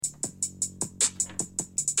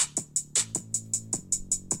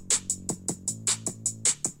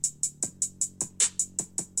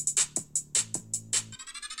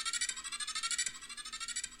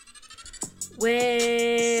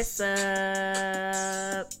What's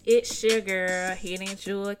up? It's your girl, Hidden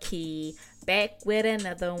Jewel Key, back with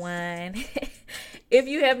another one. If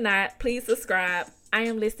you have not, please subscribe. I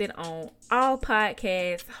am listed on all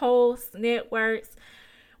podcast host networks,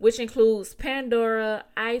 which includes Pandora,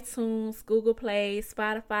 iTunes, Google Play,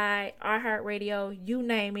 Spotify, iHeartRadio, you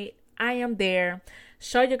name it. I am there.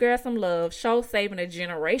 Show your girl some love. Show Saving a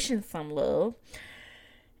Generation some love.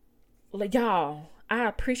 Y'all, I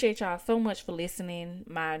appreciate y'all so much for listening.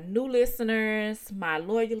 My new listeners, my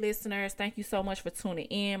loyal listeners, thank you so much for tuning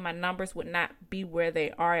in. My numbers would not be where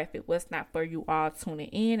they are if it was not for you all tuning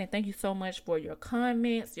in. And thank you so much for your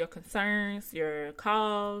comments, your concerns, your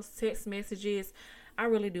calls, text messages. I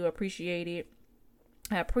really do appreciate it.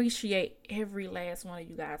 I appreciate every last one of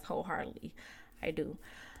you guys wholeheartedly. I do.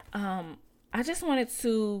 I just wanted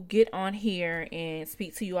to get on here and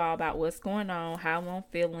speak to you all about what's going on, how I'm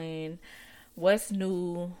feeling, what's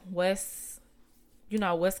new, what's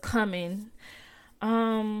coming.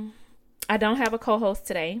 I don't have a co-host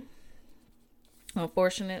today,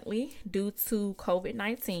 unfortunately, due to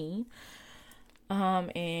COVID-19.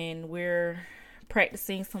 And we're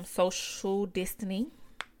practicing some social distancing.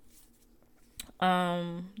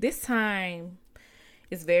 This time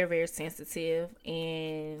is very, very sensitive,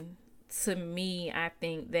 and to me, I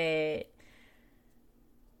think that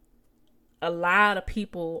a lot of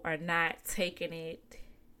people are not taking it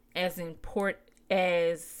as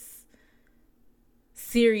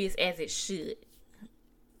serious as it should.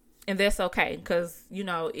 And that's okay, because,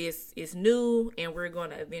 it's new and we're going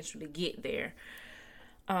to eventually get there.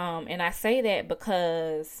 And I say that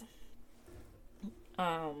because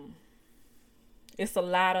it's a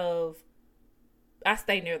lot of, I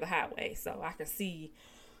stay near the highway, so I can see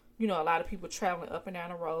a lot of people traveling up and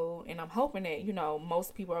down the road. And I'm hoping that,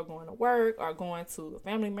 most people are going to work or going to a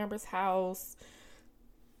family member's house.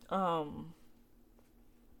 And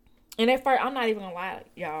at first, I'm not even gonna lie,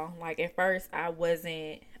 y'all. Like, at first, I was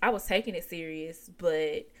taking it serious,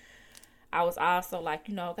 but I was also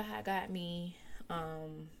like, God got me.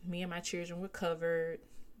 Me and my children were covered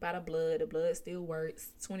by the blood. The blood still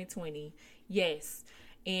works. 2020. Yes.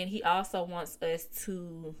 And he also wants us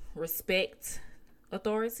to respect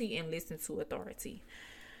authority and listen to authority.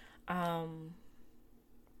 So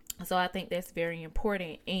I think that's very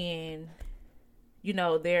important. And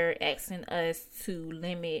they're asking us to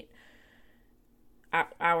limit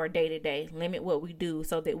our day-to-day, limit what we do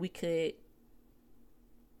so that we could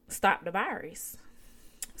stop the virus.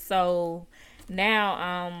 So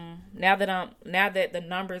now that the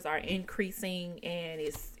numbers are increasing and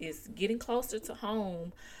it's getting closer to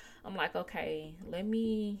home, I'm like, okay, let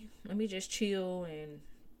me just chill and,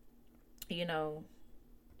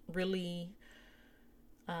 really,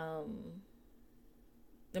 let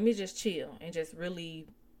me just chill and just really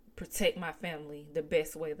protect my family the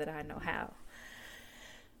best way that I know how.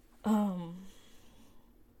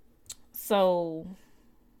 So,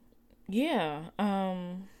 yeah.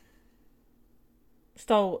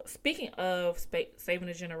 So speaking of saving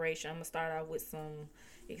a generation, I'm going to start off with some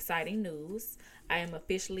exciting news. I am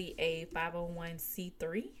officially a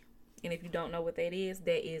 501c3. And if you don't know what that is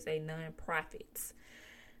a non-profit.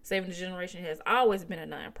 Saving the Generation has always been a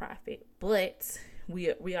non-profit, but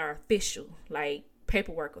we are official, like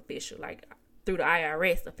paperwork official, like through the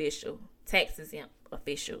IRS official, tax exempt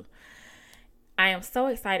official. I am so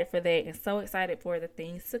excited for that and so excited for the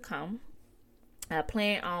things to come. I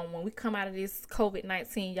plan on, when we come out of this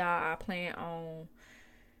COVID-19, y'all, I plan on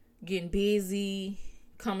getting busy,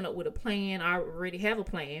 coming up with a plan. I already have a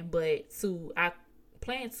plan, but I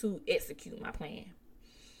plan to execute my plan.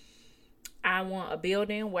 I want a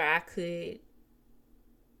building where I could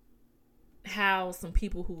house some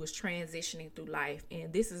people who was transitioning through life.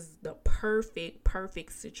 And this is the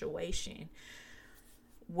perfect situation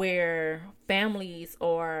where families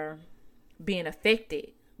are being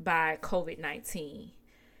affected by COVID-19.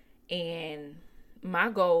 And my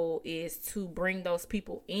goal is to bring those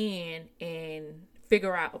people in and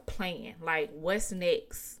figure out a plan. Like, what's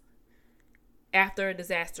next? After a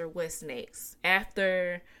disaster, what's next?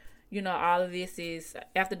 After, all of this is,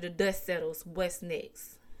 after the dust settles, what's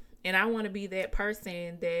next? And I want to be that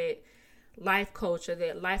person, that life coach or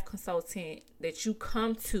that life consultant that you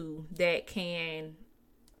come to that can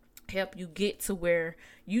help you get to where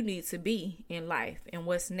you need to be in life and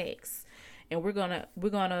what's next. And we're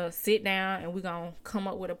gonna sit down and we're gonna come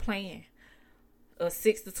up with a plan, a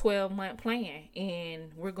 6 to 12 month plan,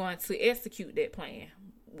 and we're going to execute that plan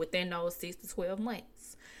within those 6 to 12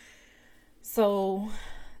 months. So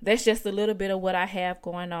that's just a little bit of what I have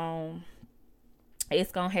going on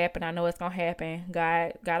It's going to happen. I know it's going to happen.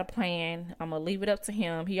 God got a plan. I'm going to leave it up to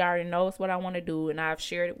him. He already knows what I want to do, and I've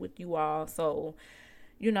shared it with you all. So,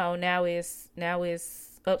 now it's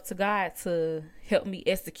up to God to help me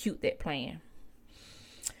execute that plan.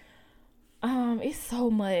 It's so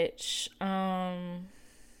much.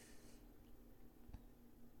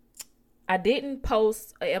 I didn't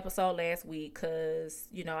post an episode last week because,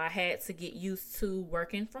 I had to get used to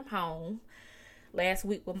working from home. Last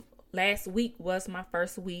week was my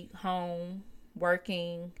first week home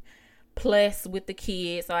working, plus with the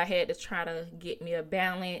kids. So I had to try to get me a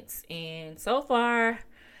balance. And so far,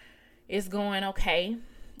 it's going okay.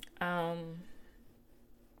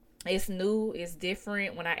 It's new. It's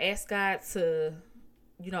different. When I asked God to,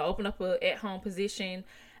 open up a at-home position,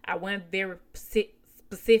 I went very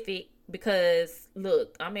specific. Because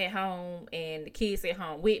look, I'm at home and the kids at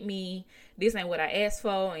home with me. This ain't what I asked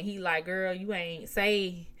for. And he like, girl, you ain't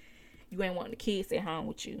wanting the kids at home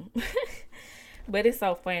with you. But it's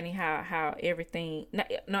so funny how everything. No,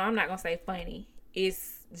 I'm not gonna say funny.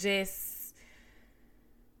 It's just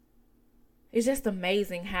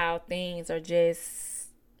amazing how things are just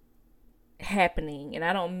happening. And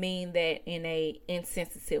I don't mean that in a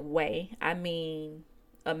insensitive way. I mean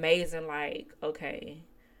amazing, like, okay,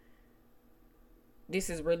 this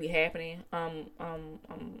is really happening. I'm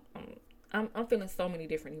feeling so many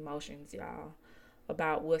different emotions, y'all,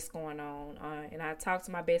 about what's going on. And I talked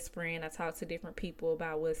to my best friend. I talked to different people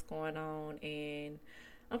about what's going on, and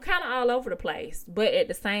I'm kind of all over the place. But at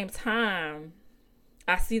the same time,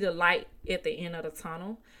 I see the light at the end of the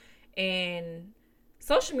tunnel. And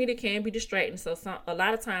social media can be distracting. So a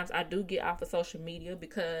lot of times I do get off of social media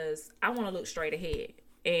because I want to look straight ahead.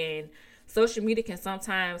 And social media can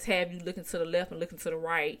sometimes have you looking to the left and looking to the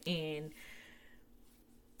right. And,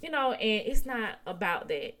 and it's not about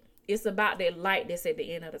that. It's about that light that's at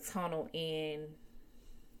the end of the tunnel and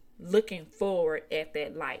looking forward at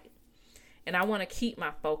that light. And I want to keep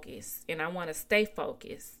my focus, and I want to stay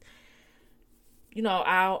focused,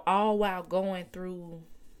 all while going through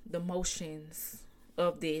the motions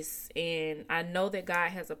of this. And I know that God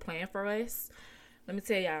has a plan for us. Let me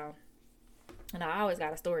tell y'all. And I always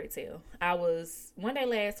got a story to tell. One day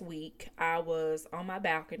last week, I was on my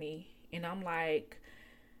balcony, and I'm like,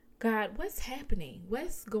 God, what's happening?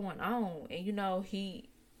 What's going on? And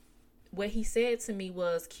what he said to me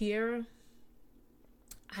was, Kiera,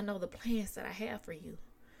 I know the plans that I have for you.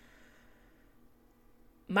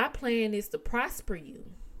 My plan is to prosper you,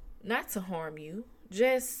 not to harm you.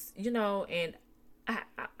 Just, and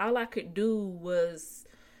all I could do was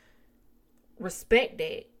respect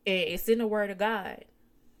that. And it's in the Word of God.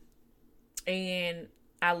 And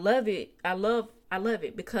I love it. I love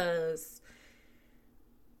it because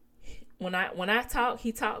when I talk,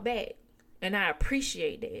 he talked back. And I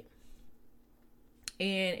appreciate that.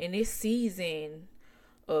 And in this season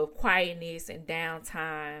of quietness and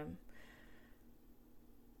downtime,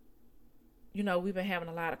 we've been having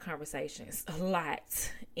a lot of conversations. A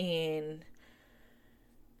lot. And,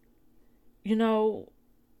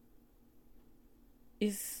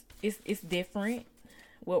 it's different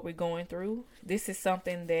what we're going through. This is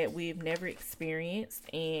something that we've never experienced.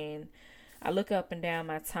 And I look up and down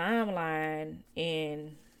my timeline,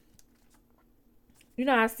 and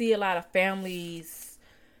I see a lot of families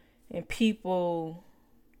and people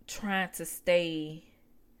trying to stay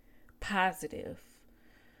positive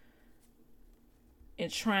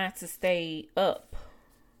and trying to stay up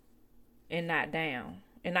and not down.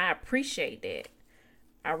 And I appreciate that.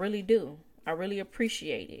 I really do. I really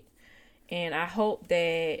appreciate it. And I hope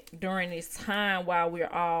that during this time, while we're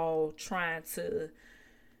all trying to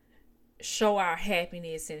show our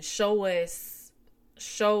happiness and show us,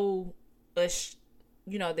 that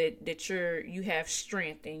you have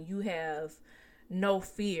strength and you have no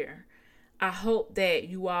fear, I hope that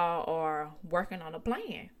you all are working on a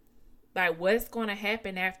plan. Like, what's going to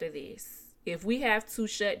happen after this? If we have to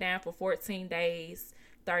shut down for 14 days,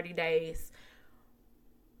 30 days,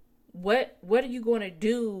 what are you going to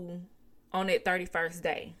do on that 31st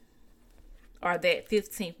day or that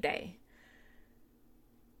 15th day?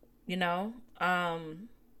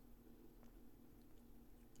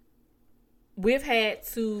 We've had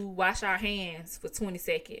to wash our hands for 20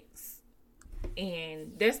 seconds.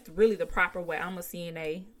 And that's really the proper way. I'm a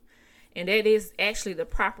CNA. And that is actually the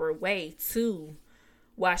proper way to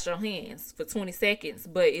wash your hands for 20 seconds.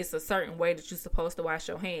 But it's a certain way that you're supposed to wash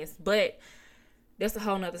your hands. But that's a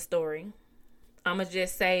whole nother story. I'm going to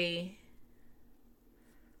just say,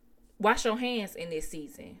 wash your hands in this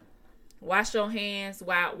season. Wash your hands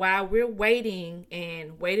while we're waiting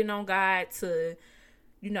on God to,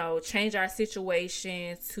 change our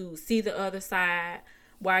situation, to see the other side.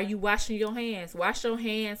 Why are you washing your hands? Wash your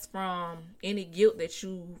hands from any guilt that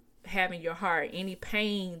you have in your heart, any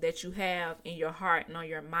pain that you have in your heart and on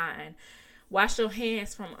your mind. Wash your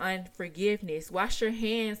hands from unforgiveness. Wash your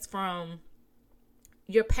hands from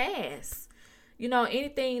your past.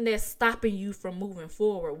 Anything that's stopping you from moving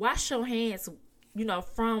forward. Wash your hands,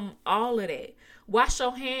 from all of that. Wash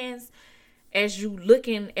your hands as you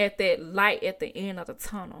looking at that light at the end of the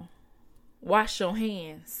tunnel. Wash your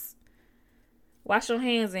hands. Wash your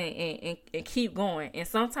hands and keep going. And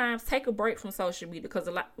sometimes take a break from social media, because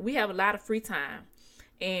we have a lot of free time.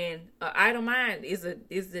 And idle mind is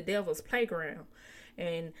the devil's playground.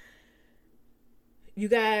 And you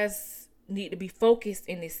guys need to be focused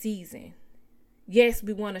in this season. Yes,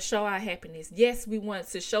 we want to show our happiness. Yes, we want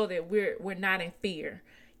to show that we're not in fear.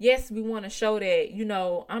 Yes, we want to show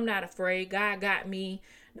that, I'm not afraid. God got me.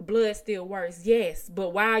 The blood still works. Yes, but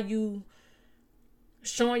while you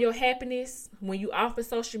showing your happiness, when you off of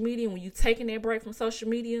social media, when you taking that break from social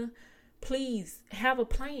media, please have a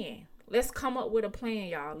plan. Let's come up with a plan,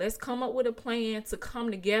 y'all. Let's come up with a plan to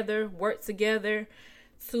come together, work together,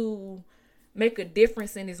 to make a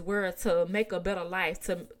difference in this world, to make a better life,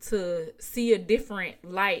 to see a different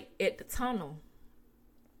light at the tunnel.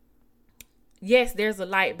 Yes, there's a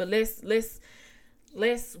light, but let's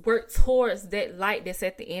work towards that light that's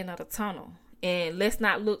at the end of the tunnel. And let's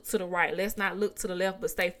not look to the right. Let's not look to the left,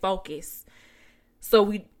 but stay focused. So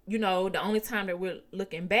we, the only time that we're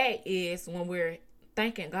looking back is when we're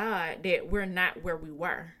thanking God that we're not where we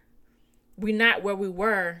were. We're not where we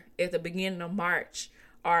were at the beginning of March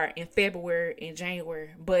or in February and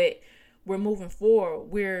January, but we're moving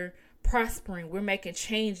forward. We're prospering. We're making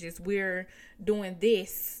changes. We're doing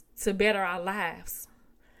this to better our lives.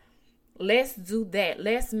 Let's do that.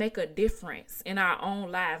 Let's make a difference in our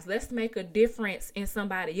own lives. Let's make a difference in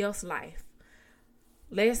somebody else's life.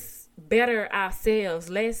 Let's better ourselves.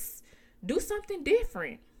 Let's do something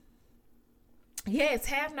different. Yes,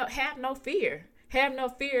 have no fear. Have no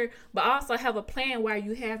fear, but also have a plan while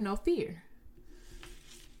you have no fear.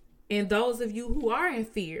 And those of you who are in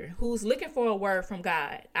fear, who's looking for a word from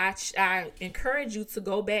God, I encourage you to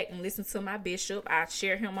go back and listen to my bishop. I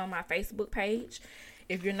share him on my Facebook page.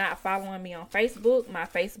 If you're not following me on Facebook, my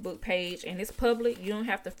Facebook page, and it's public, you don't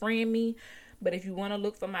have to friend me. But if you want to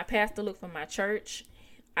look for my pastor, look for my church.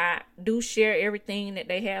 I do share everything that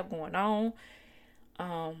they have going on.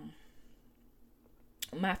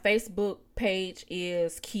 My Facebook page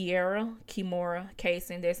is Kimora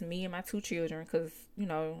Kaysen. That's me and my 2 children, because, I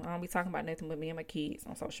don't be talking about nothing but me and my kids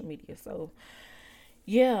on social media. So,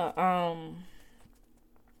 yeah,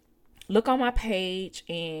 look on my page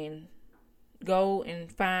and go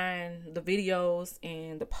and find the videos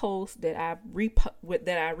and the posts that I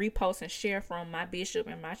repost and share from my bishop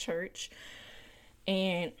and my church.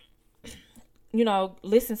 And,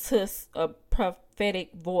 listen to a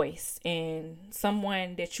prophetic voice and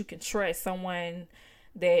someone that you can trust, someone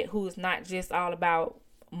who is not just all about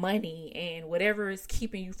money and whatever is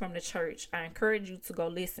keeping you from the church. I encourage you to go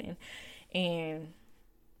listen. And,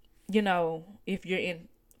 if you're in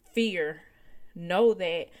fear, know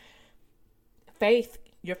that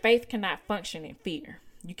your faith cannot function in fear.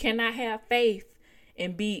 You cannot have faith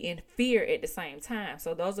and be in fear at the same time.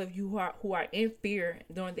 So those of you who are in fear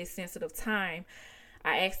during this sensitive time,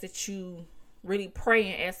 I ask that you really pray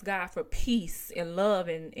and ask God for peace and love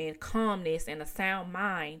and calmness and a sound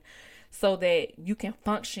mind, so that you can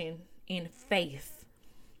function in faith.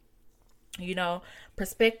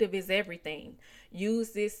 Perspective is everything.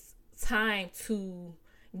 Use this time to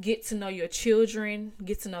get to know your children,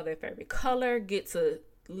 get to know their favorite color, get to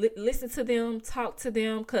listen to them, talk to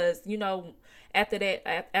them, because after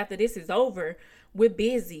this is over, we're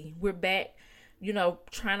busy. We're back,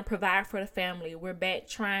 trying to provide for the family. We're back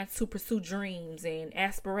trying to pursue dreams and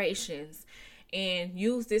aspirations. And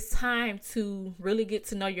use this time to really get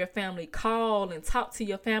to know your family. Call and talk to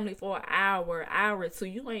your family for an hour or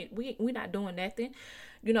two. We're not doing nothing.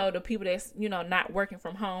 The people that's, not working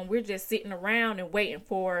from home, we're just sitting around and waiting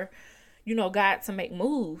for, God to make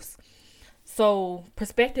moves. So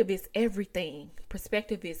perspective is everything.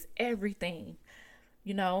 Perspective is everything.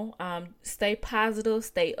 Stay positive,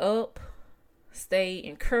 stay up, stay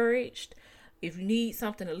encouraged. If you need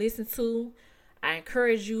something to listen to, I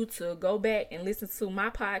encourage you to go back and listen to my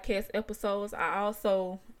podcast episodes. I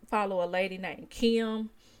also follow a lady named Kim.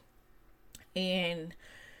 And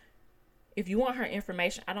if you want her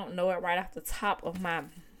information, I don't know it right off the top of my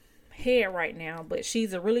head right now, but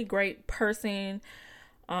she's a really great person.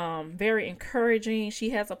 Very encouraging. She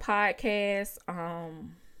has a podcast.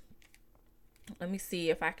 Let me see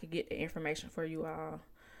if I could get the information for you all.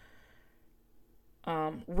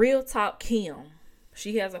 Real Talk Kim.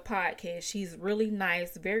 She has a podcast. She's really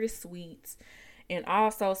nice, very sweet. And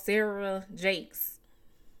also Sarah Jakes.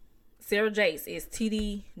 Sarah Jakes is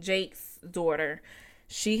TD Jakes' daughter.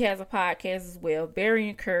 She has a podcast as well. Very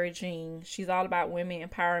encouraging. She's all about women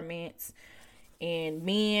empowerment and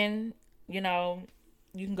men. You know,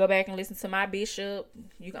 you can go back and listen to my bishop.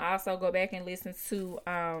 You can also go back and listen to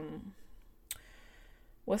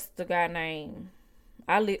what's the guy name?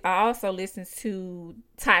 I also listen to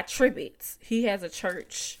Ty Tribbett. He has a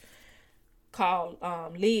church called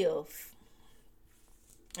Live,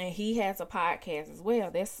 and he has a podcast as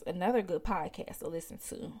well. That's another good podcast to listen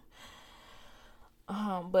to.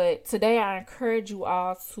 But today I encourage you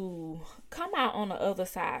all to come out on the other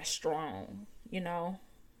side strong. You know,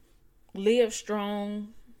 live strong,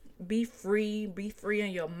 be free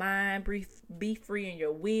in your mind, be free in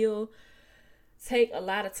your will. Take a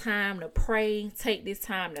lot of time to pray. Take this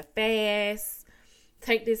time to fast.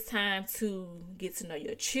 Take this time to get to know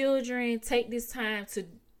your children. Take this time to,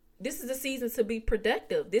 this is a season to be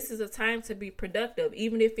productive. This is a time to be productive.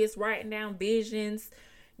 Even if it's writing down visions,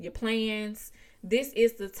 your plans, this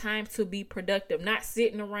is the time to be productive. Not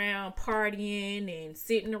sitting around partying and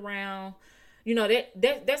sitting around, you know,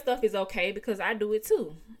 that stuff is okay, because I do it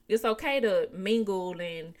too. It's okay to mingle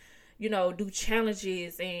and, you know, do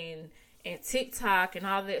challenges and TikTok and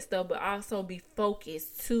all that stuff, but also be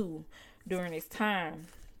focused too during this time.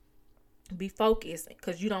 Be focused,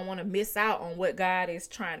 because you don't want to miss out on what God is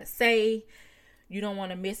trying to say. You don't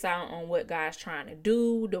want to miss out on what God's trying to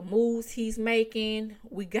do, the moves he's making.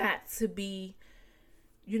 We got to be,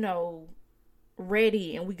 you know,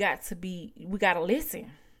 ready, and we got to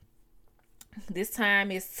listen. This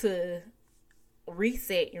time is to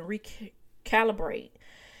reset and recalibrate.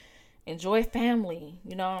 Enjoy family.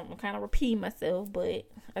 You know, I'm kind of repeating myself, but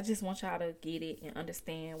I just want y'all to get it and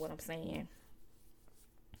understand what I'm saying.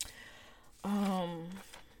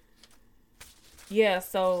 Yeah,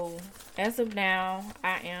 so as of now,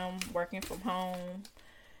 I am working from home.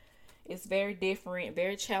 It's very different,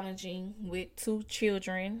 very challenging with 2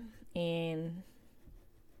 children, and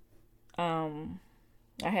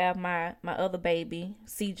I have my other baby,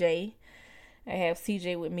 CJ. I have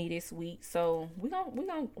CJ with me this week, so we're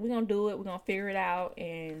gonna do it. We're gonna figure it out,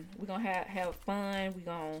 and we're gonna have fun. We're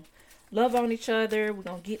gonna love on each other. We're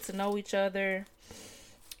gonna get to know each other,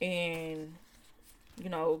 and, you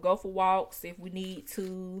know, go for walks if we need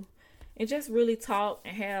to, and just really talk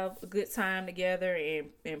and have a good time together,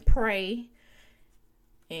 and pray,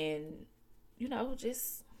 and, you know,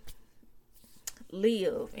 just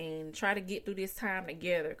live and try to get through this time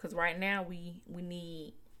together, because right now we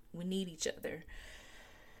need each other.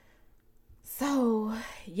 So,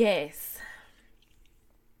 yes,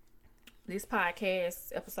 this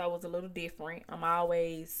podcast episode was a little different. I'm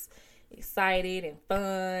always excited and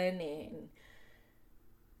fun, and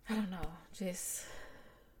I don't know, just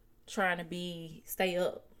trying to stay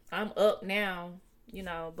up. I'm up now, you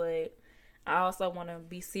know, but I also want to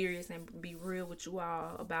be serious and be real with you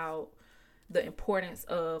all about the importance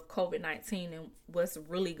of COVID-19 and what's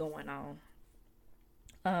really going on.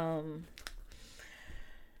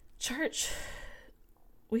 Church,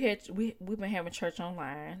 we've been having church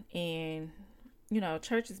online, and, you know,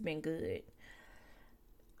 church has been good.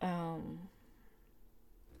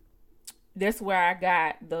 That's where I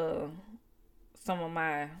got some of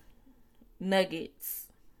my nuggets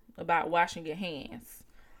about washing your hands.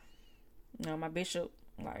 You know, my bishop,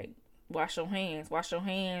 like, wash your hands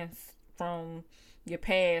from your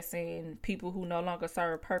past and people who no longer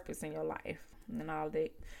serve purpose in your life and all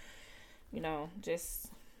that. You know, just,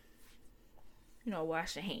 you know,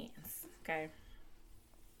 wash your hands, okay?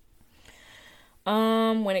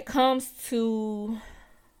 When it comes to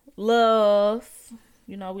love,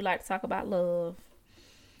 you know, we like to talk about love.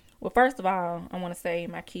 Well, first of all, I want to say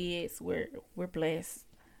my kids, we're blessed.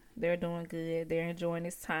 They're doing good. They're enjoying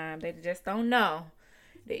this time. They just don't know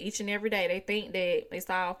that each and every day they think that it's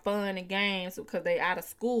all fun and games because they out of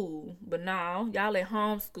school. But no, y'all at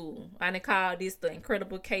homeschool. I done call this the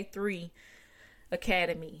Incredible K3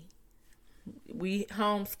 Academy. We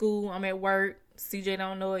homeschool. I'm at work. CJ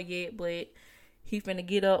don't know it yet, but he finna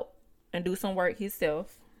get up and do some work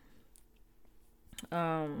himself.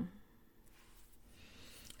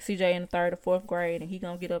 CJ in the 3rd or 4th grade, and he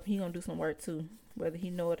gonna get up. He gonna do some work too, whether he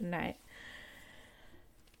know it or not.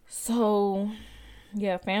 So,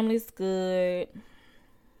 yeah, family's good.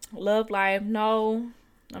 Love life. No,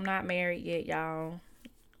 I'm not married yet, y'all.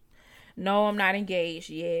 No, I'm not engaged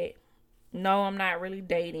yet. No, I'm not really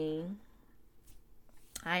dating.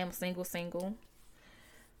 I am single.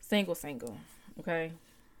 Okay?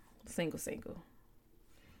 Single.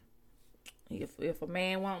 If a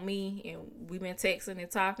man want me and we've been texting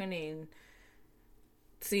and talking and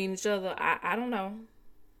seeing each other, I don't know.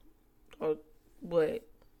 Or what?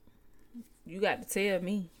 You got to tell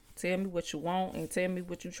me. Tell me what you want and tell me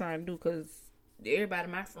what you trying to do, because everybody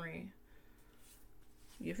my friend.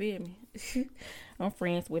 You feel me? I'm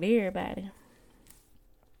friends with everybody.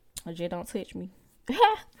 Just don't touch me.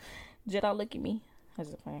 Just don't look at me. I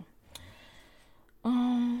just playing.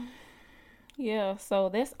 Yeah, so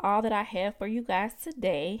that's all that I have for you guys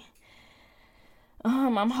today.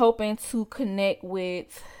 I'm hoping to connect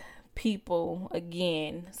with people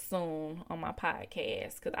again soon on my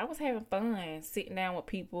podcast, because I was having fun sitting down with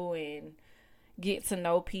people and get to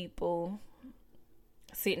know people,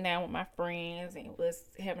 sitting down with my friends and was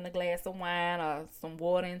having a glass of wine or some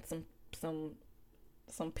water and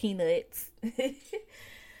some peanuts, because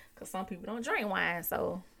some people don't drink wine,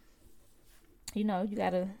 so you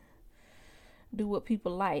gotta do what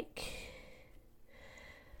people like.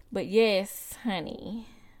 But yes, honey,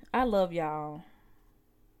 I love y'all.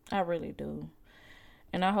 I really do.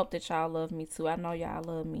 And I hope that y'all love me too. I know y'all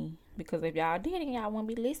love me, because if y'all didn't, y'all wouldn't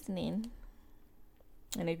be listening.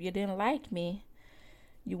 And if you didn't like me,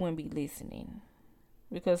 you wouldn't be listening.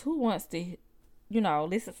 Because who wants to,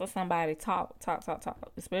 listen to somebody talk,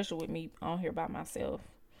 especially with me on here by myself.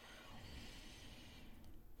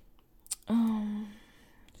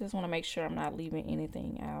 Just want to make sure I'm not leaving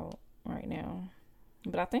anything out right now.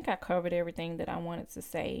 But I think I covered everything that I wanted to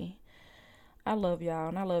say. I love y'all,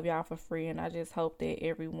 and I love y'all for free, and I just hope that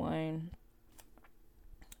everyone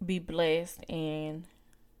be blessed, and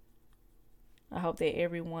I hope that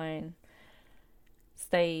everyone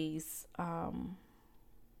stays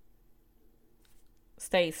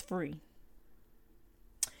free.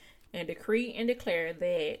 And decree and declare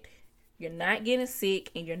that you're not getting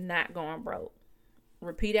sick and you're not going broke.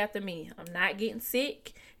 Repeat after me. I'm not getting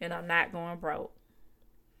sick and I'm not going broke.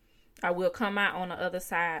 I will come out on the other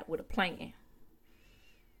side with a plan.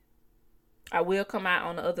 I will come out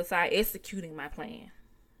on the other side executing my plan.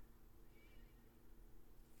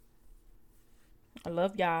 I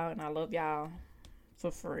love y'all, and I love y'all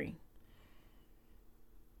for free.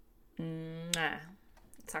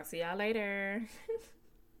 Talk to y'all later.